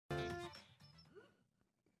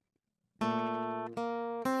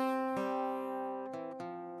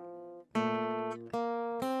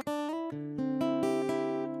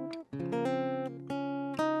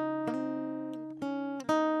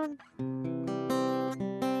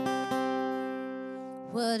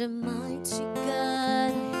What a mighty God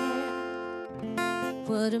I have.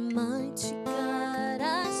 What a mighty God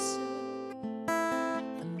I serve.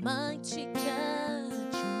 A mighty God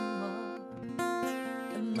you are.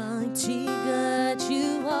 A mighty God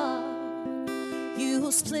you are. You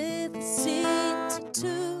will split the sea into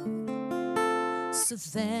two, so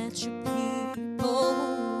that your people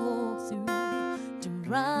walk through the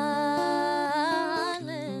dry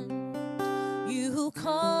land. You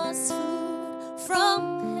cause food from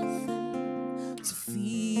heaven to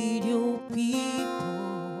feed your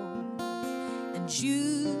people, and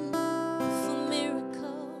you perform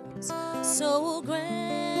miracles so great.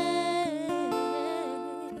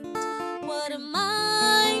 What a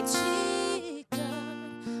mighty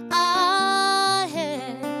God I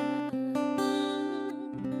have.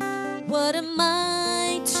 What a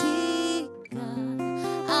mighty God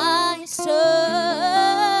I serve.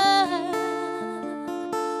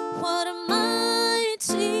 What a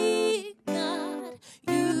mighty God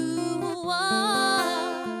you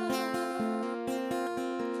are.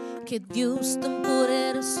 Que Dios tan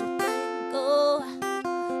poderoso tengo,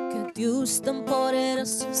 que Dios tan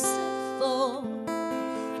poderoso servo.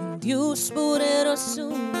 Un Dios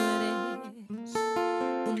poderoso eres,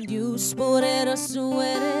 un Dios poderoso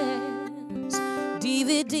eres.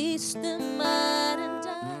 Dividiste mar en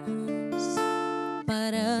dos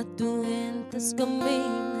para tu gentes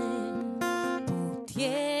caminen por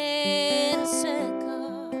tierra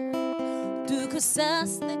seca. Tú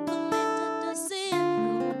causaste cometa del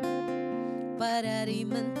cielo para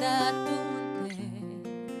alimentar tu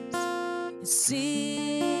mente.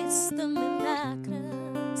 Hiciste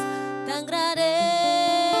milagros tan grandes,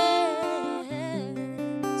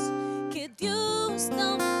 que Dios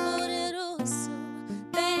tan poderoso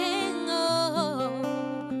tengo,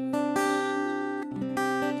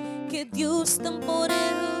 que Dios tan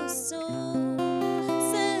poderoso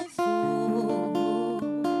se fue,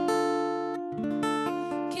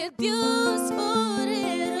 que Dios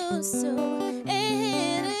poderoso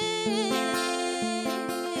eres.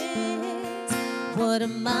 What a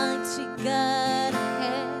mighty God I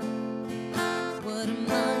have. What a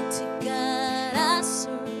mighty God I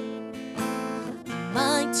serve.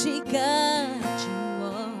 Mighty God you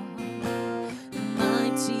are.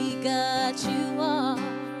 Mighty God you are.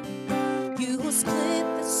 You will split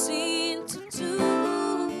the sea into two,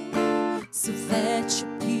 so that your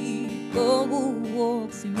people will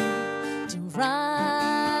walk through the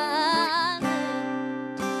dry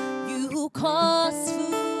land. You will cause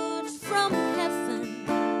food from heaven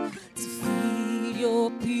to feed your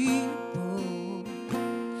people,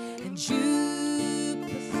 and you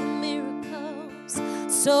perform miracles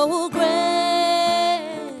so great.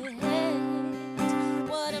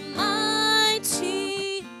 What a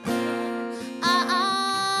mighty God I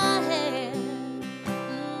have.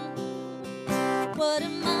 What a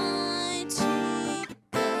mighty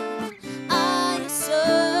God I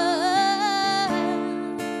serve.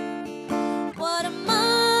 What a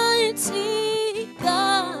mighty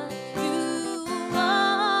God you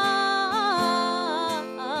are.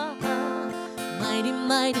 Mighty,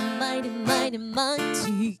 mighty, mighty, mighty,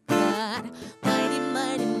 mighty God. Mighty,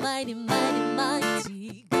 mighty, mighty, mighty,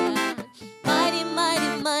 mighty God. Mighty,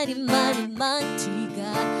 mighty, mighty, mighty, mighty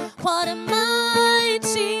God. What a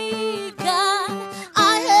mighty God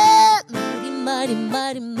I have. Mighty,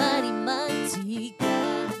 mighty, mighty, mighty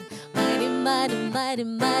God. Mighty, mighty, mighty,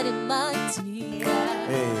 mighty, mighty God.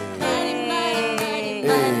 Mighty, mighty, mighty,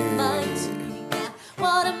 mighty, mighty God.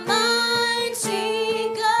 What a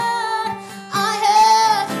mighty God I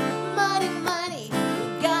have. Mighty, mighty,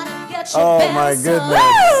 gotta get your Oh bells my on.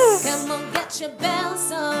 goodness. Come on, get your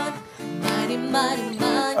bells on. Mighty, mighty,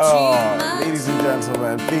 mighty, Oh, mighty, ladies and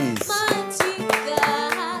gentlemen, please mighty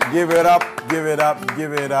God. give it up, give it up,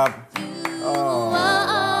 give it up. Oh.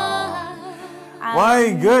 My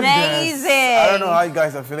goodness. Amazing. I don't know how you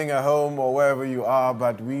guys are feeling at home or wherever you are,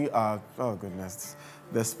 but we are, oh goodness.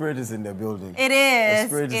 The spirit is in the building. It is. The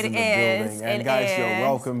spirit is in the building. And guys, you're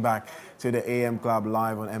welcome back to the AM Club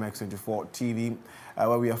live on MX24 TV,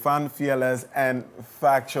 where we are fun, fearless, and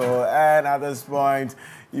factual. And at this point,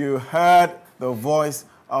 you heard the voice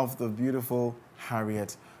of the beautiful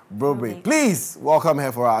Harriet Brobbey. Please welcome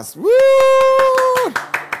her for us. Woo!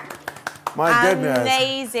 My goodness.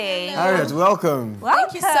 Amazing. Harriet, welcome.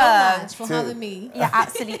 Thank you so much for having me. You're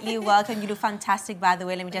absolutely welcome. You do fantastic, by the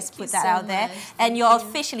way. Let me just put that out there. Much. And you're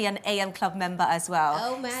officially an AM Club member as well.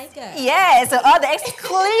 Oh my God. Yeah, so all the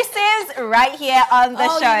exclusives right here on the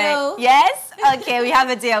show. You know. Yes? Okay, we have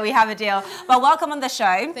a deal. We have a deal. But welcome on the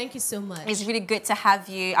show. Thank you so much. It's really good to have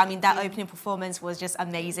you. I mean, that opening performance was just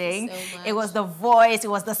amazing. Thank you so much. It was the voice, it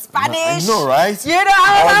was the Spanish. I know, right? You know,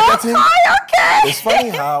 I was getting, okay. It's funny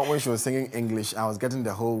how when she was singing English, I was getting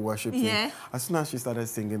the whole worship thing. Yeah. As soon as she started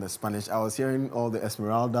singing the Spanish, I was hearing all the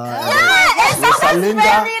Esmeralda Yeah, it sounds very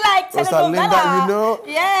like Rosalinda, you know,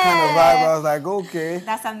 yeah, kind of vibe. I was like, okay.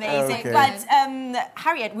 That's amazing. Okay. But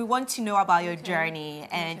Harriet, we want to know about your journey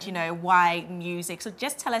and you know why music. So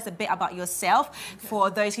just tell us a bit about yourself for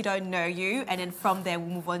those who don't know you, and then from there we'll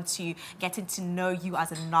move on to getting to know you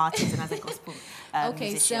as an artist and as a gospel okay,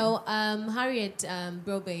 musician. so Harriet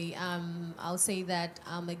Brobbey, I'll say that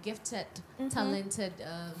I'm a gifted, talented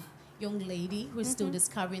young lady who's still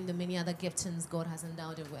discovering the many other giftings God has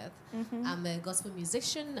endowed her with. I'm a gospel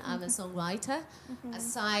musician, I'm a songwriter.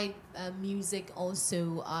 Aside music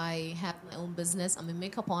also, I have my own business. I'm a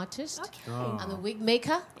makeup artist. Okay. I'm a wig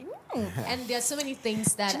maker. And there are so many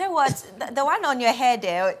things that... Do you know what? The one on your head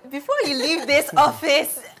there, before you leave this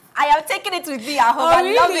office, I am taking it with me at home. Oh, I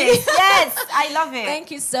really? love it. Yes, I love it.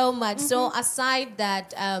 Thank you so much. So aside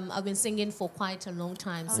that, I've been singing for quite a long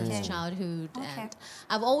time, since childhood. Okay. And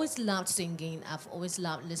I've always loved singing. I've always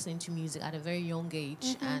loved listening to music at a very young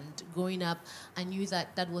age. And growing up, I knew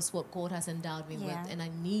that that was what God has endowed me with. And I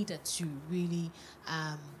needed to really...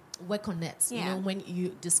 work on it. You know, when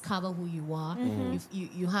you discover who you are,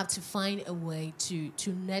 you have to find a way to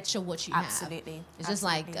nurture what you have. It's just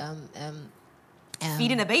like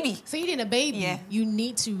feeding a baby. Feeding a baby. Yeah. You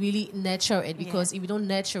need to really nurture it, because if you don't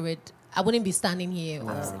nurture it, I wouldn't be standing here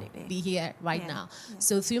or be here right now.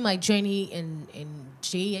 So through my journey in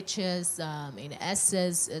JHS, in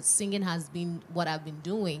SS, singing has been what I've been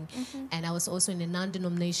doing. And I was also in a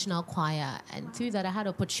non-denominational choir. And through that, I had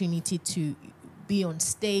opportunity to be on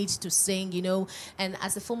stage, to sing, you know, and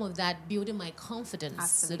as a form of that, building my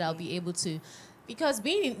confidence so that I'll be able to, because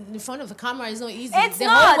being in front of a camera is not easy. It's the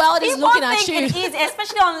not. whole world is looking at you. It's easy,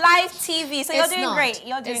 especially on live TV. So you're It's doing not. great.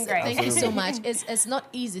 You're doing great. Thank you so much. It's not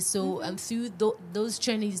easy. So through those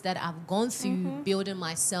journeys that I've gone through, building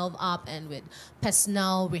myself up and with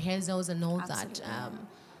personal rehearsals and all that,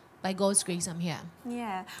 by God's grace, I'm here.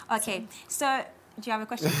 Yeah. Okay. So do you have a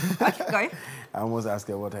question? Okay, go. I almost asked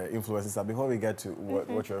her what her influences are. Before we get to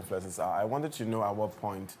what your influences are, I wanted to know at what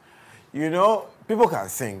point, you know, people can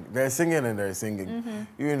sing. They're singing and they're singing.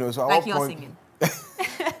 You know, so at like what you're point... singing.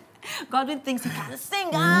 Godwin thinks he can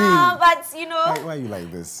sing, but you know... Why are you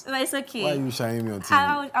like this? But it's okay. Why are you shining me on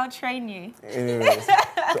TV? I'll train you. Anyways, so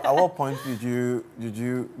at what point did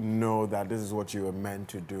you know that this is what you were meant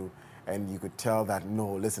to do? And you could tell that,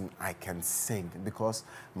 no, listen, I can sing. Because,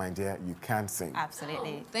 my dear, you can sing.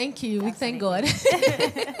 Absolutely. Thank you. We thank God.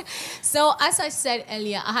 So, as I said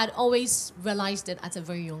earlier, I had always realized it at a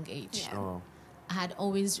very young age. Yeah. Oh. I had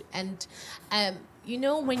always, and you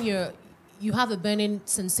know, when you have a burning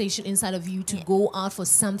sensation inside of you to go out for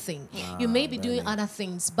something. You may be doing other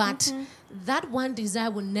things, but that one desire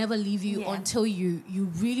will never leave you until you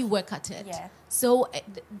really work at it. Yeah. So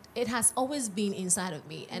it has always been inside of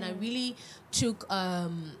me, and I really took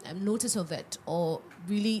notice of it, or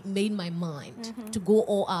really made my mind to go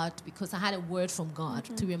all out, because I had a word from God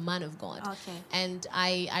through a man of God. Okay. And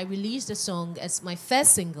I released the song as my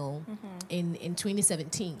first single in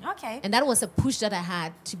 2017. Okay. And that was a push that I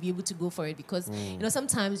had to be able to go for it, because you know,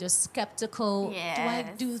 sometimes you're skeptical. Yes. Do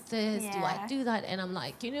I do this? Do I Yeah. do that? And I'm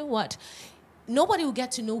like, you know what? Nobody will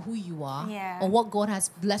get to know who you are Yeah. or what God has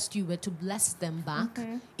blessed you with to bless them back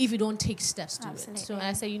if you don't take steps to it. So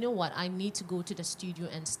I said, you know what? I need to go to the studio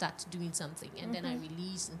and start doing something. And then I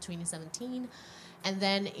released in 2017. And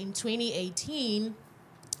then in 2018,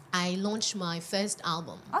 I launched my first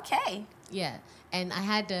album. Okay. Yeah. And I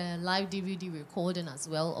had a live DVD recording as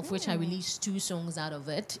well, of which I released 2 songs out of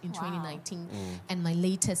it in 2019, and my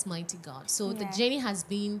latest, Mighty God. So the journey has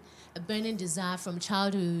been a burning desire from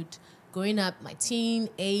childhood, growing up, my teen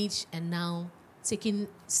age, and now taking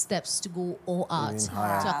steps to go all out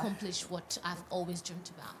to accomplish what I've always dreamt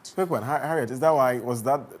about. Quick one, Harriet, is that why, was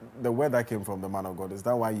that the word that came from the man of God, is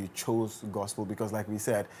that why you chose gospel? Because like we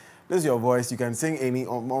said, this is your voice. You can sing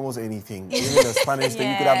almost anything, even the Spanish thing.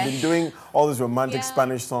 You could have been doing all those romantic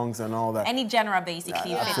Spanish songs and all that. Any genre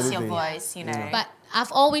basically fits your voice, you know. But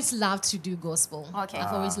I've always loved to do gospel. Okay.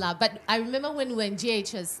 I've always loved. But I remember when we were in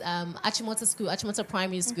GHS, Achimota School, Achimota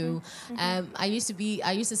Primary School, I used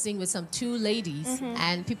to sing with some two ladies,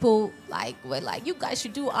 and people were like, you guys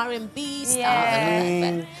should do R&B stuff.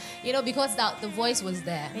 And but, you know, because the voice was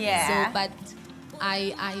there. Yeah. So, but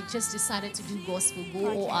I just decided to do gospel,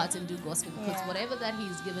 go all out and do gospel, because whatever that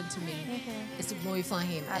He's given to me is to glorify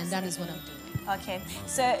Him, and that is what I'm doing. Okay,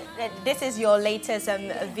 so this is your latest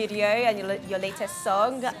video and your latest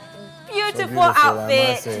song. Beautiful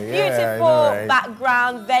outfit, beautiful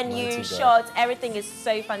background, venue, shots, everything is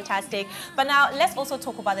so fantastic. But now let's also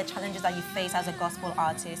talk about the challenges that you face as a gospel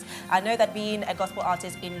artist. I know that being a gospel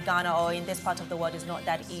artist in Ghana or in this part of the world is not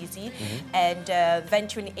that easy, and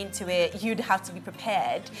venturing into it, you'd have to be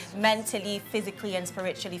prepared mentally, physically and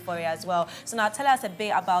spiritually for it as well. So now tell us a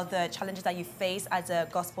bit about the challenges that you face as a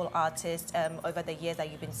gospel artist over the years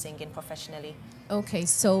that you've been singing professionally. Okay,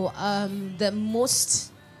 so the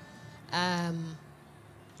most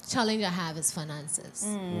challenge I have is finances.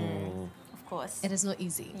 Of course. It is not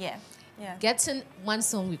easy. Yeah. Getting one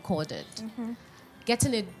song recorded,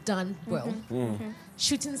 getting it done well,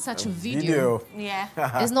 shooting such a video.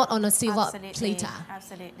 It's not on a silver platter.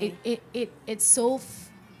 Absolutely. It's so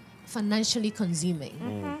financially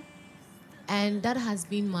consuming. And that has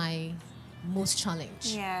been my most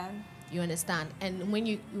challenge. You understand? And when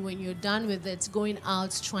you're done with it, going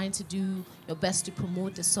out, trying to do your best to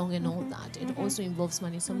promote the song and all that, it also involves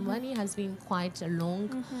money. So money has been quite a long,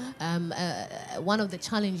 one of the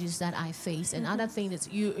challenges that I face. And other thing is,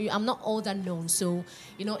 I'm not all that known. So,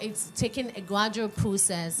 you know, it's taking a gradual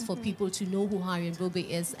process for people to know who Harriet Brobbey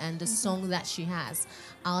is and the song that she has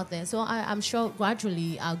out there. So I'm sure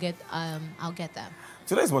gradually I'll get there.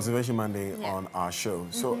 Today's Motivation Monday on our show.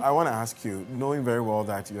 So I want to ask you, knowing very well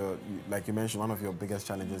that like you mentioned, one of your biggest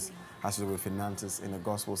challenges has to do with finances in the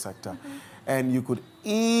gospel sector. And you could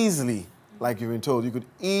easily, like you've been told, you could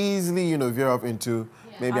easily, you know, veer up into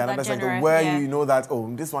maybe another sector where you know that,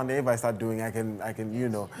 oh, this one day if I start doing, I can, you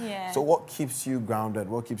know. So what keeps you grounded?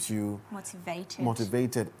 What keeps you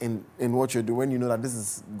motivated in what you do when you know that this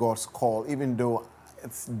is God's call, even though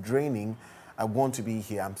it's draining? I want to be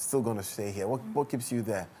here. I'm still going to stay here. What keeps you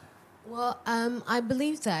there? Well, I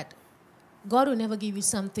believe that God will never give you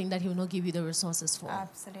something that He will not give you the resources for.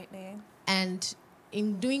 Absolutely. And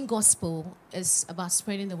in doing gospel, it's about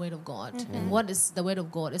spreading the word of God. And what is the word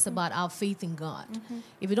of God? It's about our faith in God.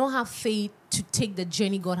 If you don't have faith to take the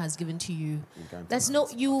journey God has given to you,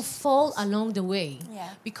 you fall along the way.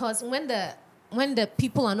 Because when the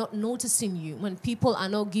people are not noticing you, when people are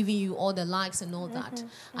not giving you all the likes and all that,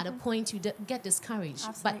 at a point you get discouraged.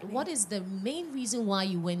 But what is the main reason why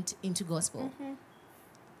you went into gospel?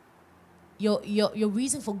 Your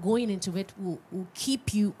reason for going into it will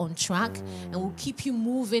keep you on track and will keep you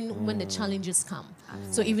moving when the challenges come.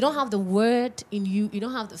 So if you don't have the word in you, you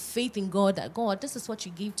don't have the faith in God that, God, this is what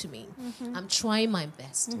you gave to me. I'm trying my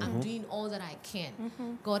best. I'm doing all that I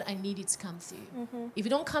can. God, I need it to come through. If you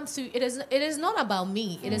don't come through, it is not about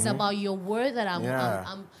me. It is about your word that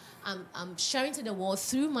I'm sharing to the world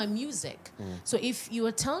through my music. So if you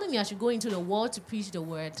are telling me I should go into the world to preach the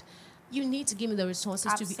word, you need to give me the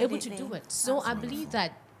resources to be able to do it. So I believe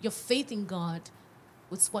that your faith in God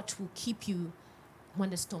is what will keep you when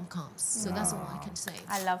the storm comes. So that's all I can say.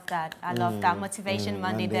 I love that. I love that. Motivation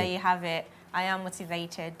Monday, there you have it. I am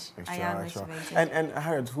motivated. I am motivated. And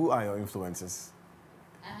Harriet, who are your influences?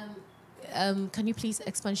 Can you please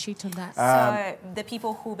expatiate on that? So the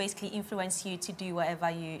people who basically influence you to do whatever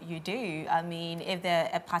you do. I mean, if they're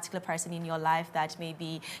a particular person in your life that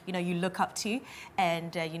maybe, you know, you look up to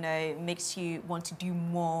and, you know, makes you want to do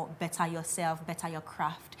more, better yourself, better your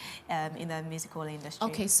craft in the musical industry.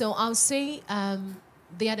 Okay, so I'll say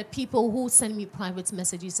they are the people who send me private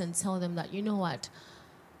messages and tell them that, you know what,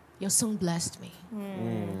 your song blessed me.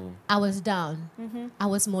 I was down. I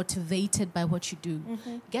was motivated by what you do.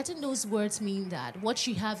 Getting those words mean that what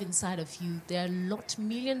you have inside of you, there are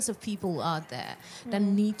millions of people out there that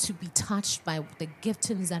need to be touched by the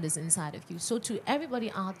giftings that is inside of you. So to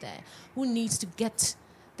everybody out there who needs to get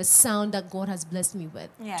the sound that God has blessed me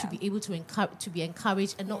with, to be able to be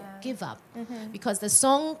encouraged and not give up. Because the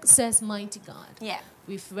song says, mighty God.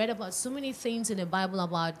 We've read about so many things in the Bible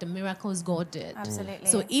about the miracles God did. Absolutely.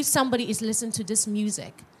 So if somebody is listening to this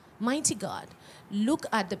music, mighty God, look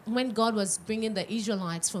at when God was bringing the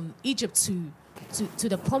Israelites from Egypt to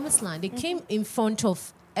the promised land. They came in front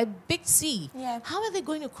of a big sea. How are they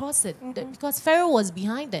going to cross it? Because Pharaoh was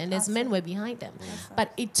behind them and his men were behind them.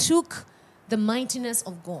 But it took the mightiness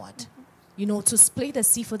of God, you know, to split the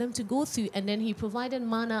sea for them to go through, and then he provided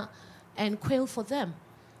manna and quail for them.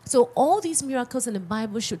 So all these miracles in the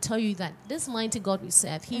Bible should tell you that this mighty God we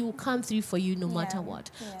serve, he will come through for you no matter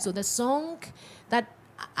what. Yeah. So the song that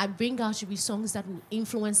I bring out should be songs that will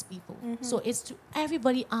influence people. So it's to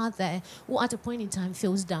everybody out there who at a point in time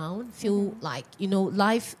feels down, feel like, you know,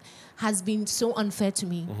 life has been so unfair to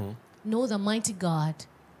me. Know the mighty God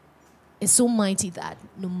is so mighty that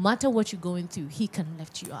no matter what you're going through, he can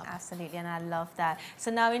lift you up. Absolutely, and I love that.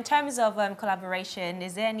 So now in terms of collaboration,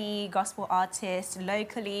 is there any gospel artist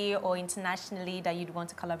locally or internationally that you'd want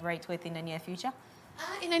to collaborate with in the near future?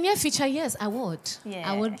 In the near future, yes, I would.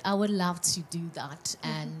 Yeah. I would love to do that.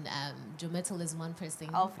 And Joe Metal is one person.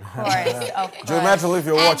 Of course, of course. Joe Metal, if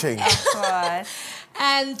you're watching. Of course.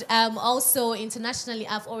 And also internationally,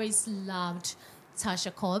 I've always loved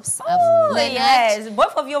Tasha Cobbs. Oh, yes.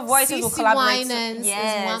 Both of your voices will collaborate.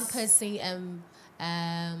 Yes. Is one person.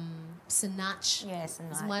 Sinach. Yes,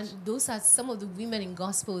 Sinach. Those are some of the women in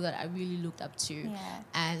gospel that I really looked up to. Yeah.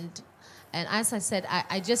 And as I said,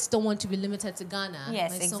 I just don't want to be limited to Ghana.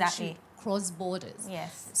 Yes, my exactly. song should cross borders.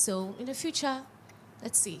 Yes. So in the future,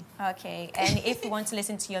 let's see. Okay. And if we want to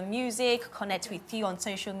listen to your music, connect with you on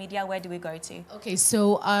social media, where do we go to? Okay.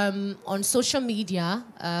 So on social media,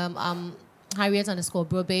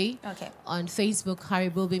 Harriet_Brobbey. Okay. On Facebook,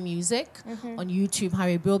 Harriet Brobbey Music. On YouTube,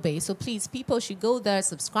 Harriet Brobbey. So please, people should go there,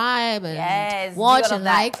 subscribe, and watch and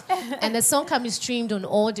like. And the song can be streamed on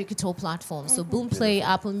all digital platforms. So Boomplay,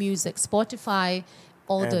 Apple Music, Spotify,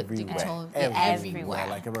 all the digital, everywhere.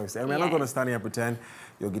 Like everyone said. We're not going to stand here and pretend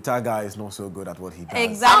your guitar guy is not so good at what he does.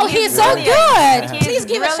 Exactly. Oh, he's so good. Please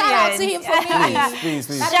give a shout out to him for me. Please.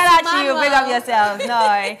 Shout out to you. Big up yourself.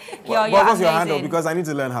 No. What's your handle? Because I need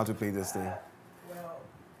to learn how to play this thing.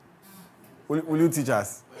 Will you teach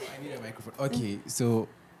us? I need a microphone. Okay, so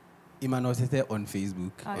Emmanuel Tete on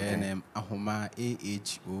Facebook and Ahoma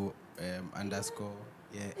AHO underscore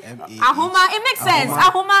MA. Ahoma, it makes sense.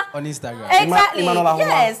 Ahoma on Instagram. Exactly.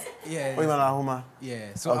 Yes. Yes. Ahoma.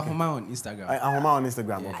 Yeah. So Ahoma on Instagram. Ahoma on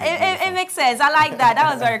Instagram. Okay. It makes sense. I like that.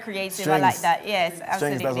 That was very creative. I like that. Yes,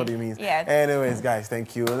 absolutely. Strings, that's what he means. Yeah. Anyways, guys,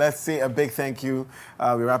 thank you. Let's say a big thank you.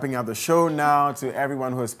 We're wrapping up the show now to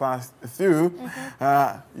everyone who has passed through.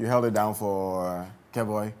 You held it down for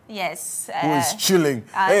Keboy. Yes. Who is chilling.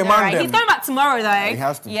 Hey, man. Right. He's coming back tomorrow, though. He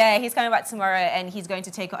has to. Yeah, he's coming back tomorrow, and he's going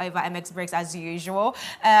to take over MX Breaks as usual.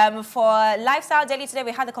 For Lifestyle Daily today,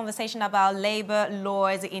 we had a conversation about labor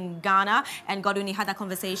laws in Ghana, and Godwin had that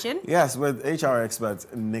conversation. Yes, with HR expert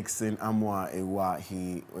Nixon Amwa Ewa.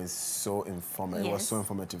 He was so informative. It was so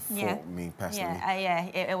informative for me personally.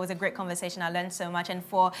 It was a great conversation. I learned so much. And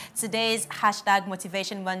for today's hashtag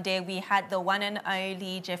Motivation Monday, we had the one and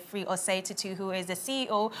only Jeffrey Osei-Tutu, who is the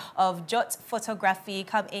CEO of Jot Photography,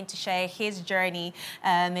 come in to share his journey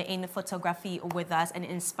in photography with us and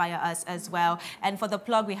inspire us as well. And for the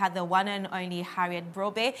plug, we had the one and only Harriet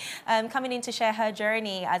Brobbey coming in to share her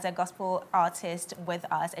journey as a gospel artist with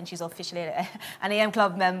us, and she's officially an AM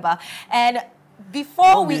Club member. And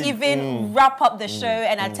before we even wrap up the show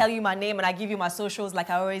and I tell you my name and I give you my socials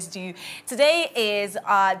like I always do, today is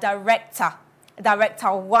our Director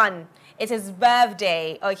 1. It's his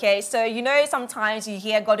birthday, okay? So, you know, sometimes you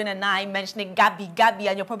hear Gordon and I mentioning Gabby,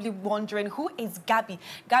 and you're probably wondering, who is Gabby?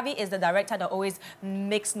 Gabby is the director that always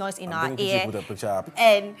makes noise in our ear. Put a picture up.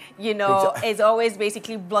 And, you know, is always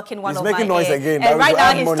basically blocking one of my ears. He's making noise again. And right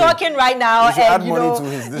now, he's talking right now. And,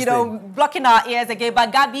 you know, blocking our ears again.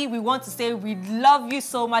 But Gabby, we want to say we love you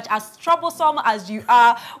so much. As troublesome as you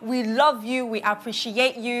are, we love you. We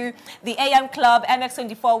appreciate you. The AM Club,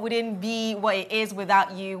 MX24, wouldn't be what it is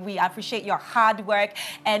without you. We appreciate your hard work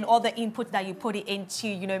and all the input that you put it into,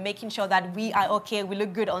 you know, making sure that we are okay, we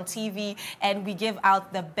look good on TV, and we give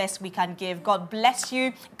out the best we can give. God bless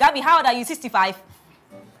you. Gabby, how old are you? 65?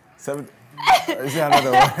 70. Is there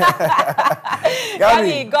another one?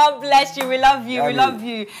 Gabby, God bless you. We love you. We love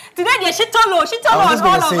you. Today, she told on all of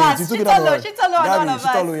us. She told on all of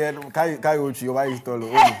us.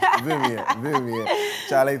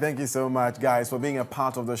 Charlie, thank you so much, guys, for being a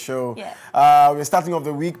part of the show. We're starting off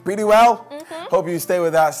the week pretty well. Hope you stay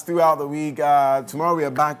with us throughout the week. Tomorrow we are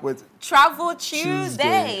back with Travel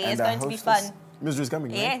Tuesday. It's going to be fun. Misery is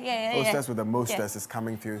coming, right? Yeah. Hostess with the mostess is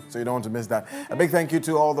coming through, so you don't want to miss that. A big thank you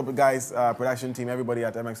to all the guys, production team, everybody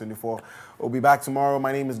at MX24. We'll be back tomorrow.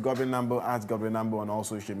 My name is Godwin Nambo, at Godwin Nambo on all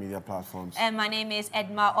social media platforms. And my name is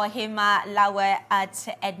Edma Ohima Lawe, at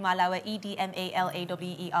Edma Lawe,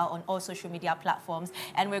 EDMALAWER on all social media platforms.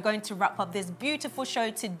 And we're going to wrap up this beautiful show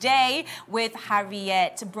today with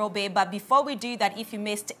Harriet Brobbey. But before we do that, if you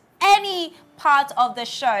missed any part of the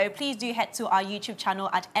show, please do head to our YouTube channel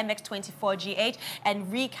at MX24GH and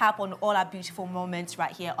recap on all our beautiful moments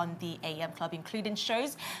right here on the AM Club, including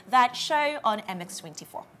shows that show on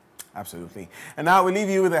MX24. Absolutely. And now we leave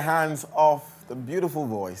you with the hands of the beautiful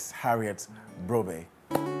voice, Harriet Brobbey.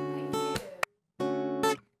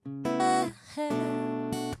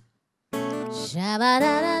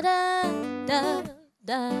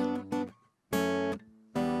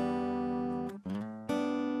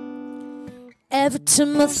 Every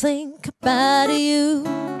time I think about you,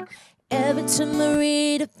 every time I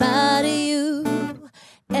read about you,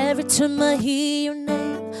 every time I hear your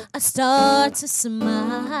name, I start to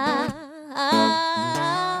smile.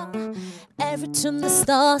 Every time the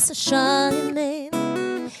stars are shining,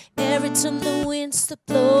 every time the winds stop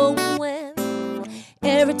blowing,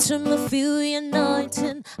 every time I feel your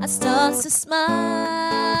anointing, I start to smile.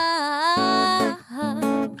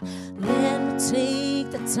 Let me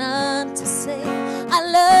take the time to say I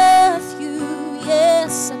love you,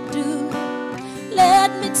 yes I do.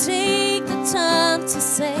 Let me take the time to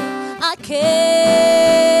say I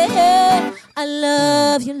care. I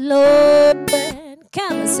love you, Lord.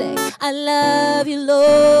 Come and say I love you,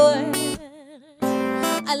 Lord.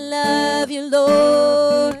 I love you,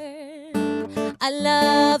 Lord. I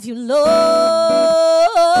love you, Lord.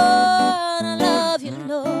 I love you,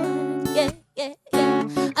 Lord. Yeah, yeah, yeah.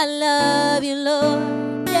 I love you,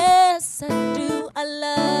 Lord. Yes, I do. I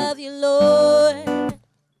love you, Lord.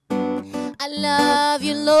 I love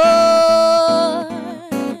you, Lord.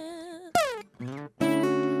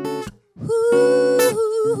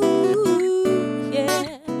 Ooh,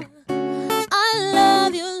 yeah. I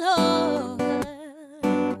love you, Lord.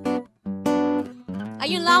 Are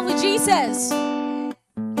you in love with Jesus?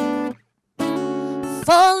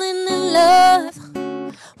 Falling in love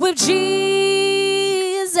with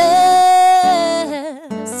Jesus.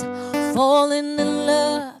 Falling in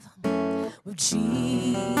love with Jesus.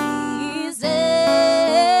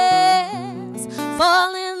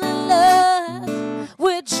 Falling in love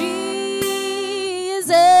with Jesus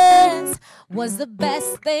was the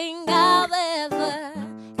best thing I've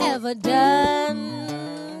ever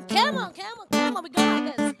done. Come on, come on, come on, we go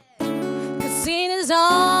like this. 'Cause in His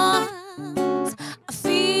arms I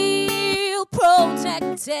feel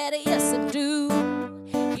protected, yes I do.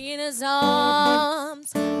 In His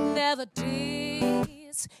arms, never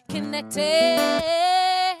disconnected.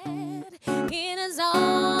 In His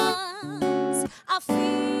arms, I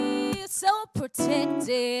feel so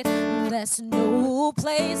protected. There's no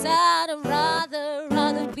place I'd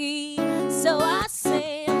rather be. So I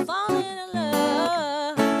say I'm falling in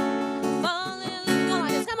love, falling in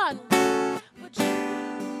love. Come on, with Jesus,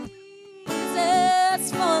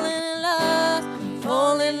 falling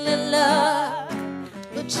in love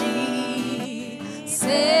with Jesus.